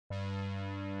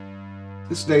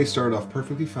This day started off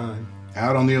perfectly fine.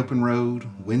 Out on the open road,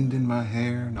 wind in my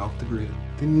hair and off the grid.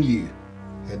 Then you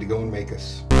had to go and make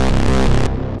us.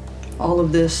 All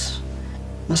of this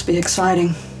must be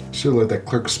exciting. Should've let that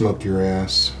clerk smoke your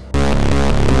ass.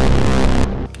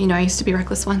 You know, I used to be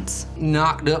reckless once.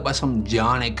 Knocked up by some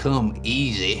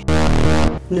Johnny-come-easy.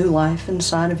 New life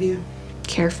inside of you.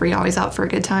 Carefree, always out for a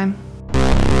good time.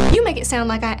 You make it sound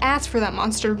like I asked for that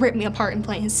monster to rip me apart and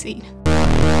plant his seed.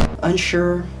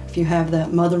 Unsure if you have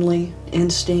that motherly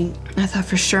instinct. I thought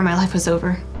for sure my life was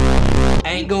over.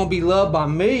 Ain't gonna be loved by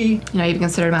me. You know, I even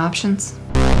considered my options.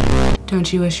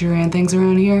 Don't you wish you ran things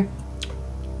around here?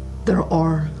 There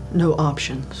are no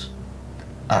options.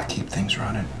 I keep things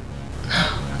running.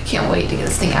 I can't wait to get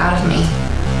this thing out of me.